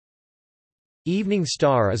Evening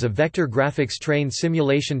Star is a vector graphics train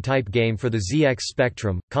simulation type game for the ZX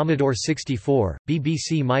Spectrum, Commodore 64,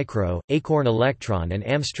 BBC Micro, Acorn Electron and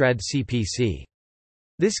Amstrad CPC.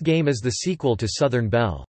 This game is the sequel to Southern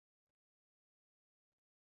Belle.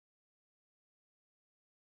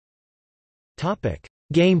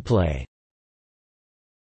 Gameplay.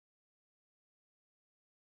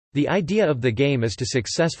 The idea of the game is to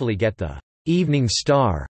successfully get the Evening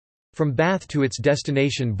Star from Bath to its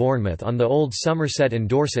destination Bournemouth on the old Somerset and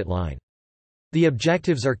Dorset line. The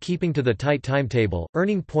objectives are keeping to the tight timetable,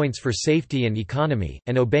 earning points for safety and economy,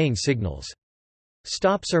 and obeying signals.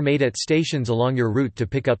 Stops are made at stations along your route to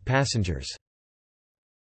pick up passengers.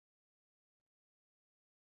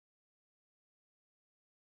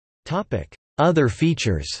 Other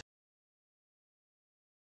features.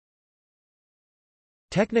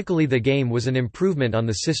 Technically the game was an improvement on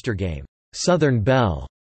the sister game, Southern Belle.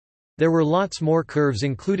 There were lots more curves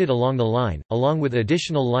included along the line, along with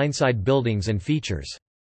additional lineside buildings and features.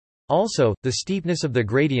 Also, the steepness of the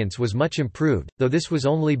gradients was much improved, though this was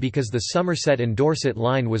only because the Somerset and Dorset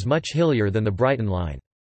line was much hillier than the Brighton line.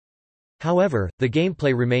 However, the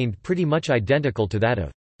gameplay remained pretty much identical to that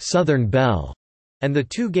of Southern Belle, and the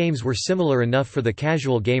two games were similar enough for the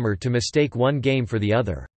casual gamer to mistake one game for the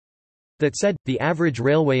other. That said, the average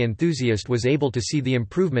railway enthusiast was able to see the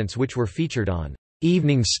improvements which were featured on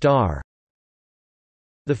Evening Star.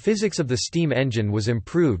 The physics of the steam engine was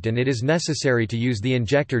improved and it is necessary to use the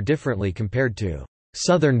injector differently compared to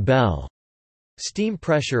Southern Belle. Steam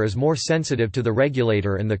pressure is more sensitive to the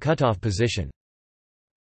regulator and the cutoff position.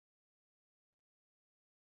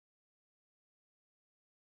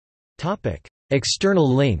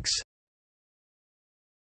 External links.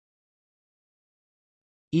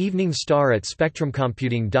 Evening Star at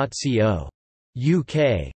spectrumcomputing.co.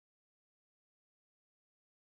 UK